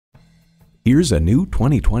Here's a new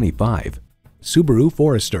 2025 Subaru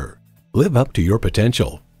Forester. Live up to your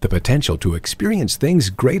potential, the potential to experience things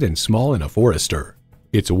great and small in a Forester.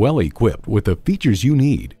 It's well equipped with the features you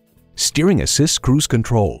need: steering assist cruise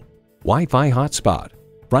control, Wi-Fi hotspot,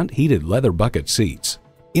 front heated leather bucket seats,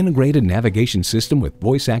 integrated navigation system with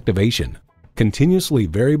voice activation, continuously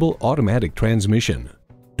variable automatic transmission,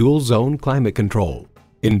 dual zone climate control,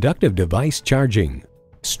 inductive device charging,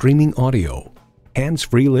 streaming audio,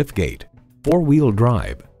 hands-free liftgate, four-wheel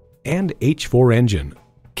drive, and H4 engine.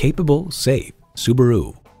 Capable, safe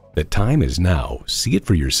Subaru. The time is now. See it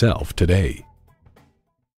for yourself today.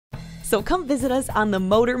 So come visit us on the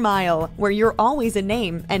Motor Mile, where you're always a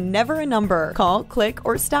name and never a number. Call, click,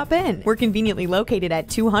 or stop in. We're conveniently located at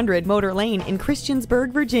 200 Motor Lane in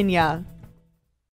Christiansburg, Virginia.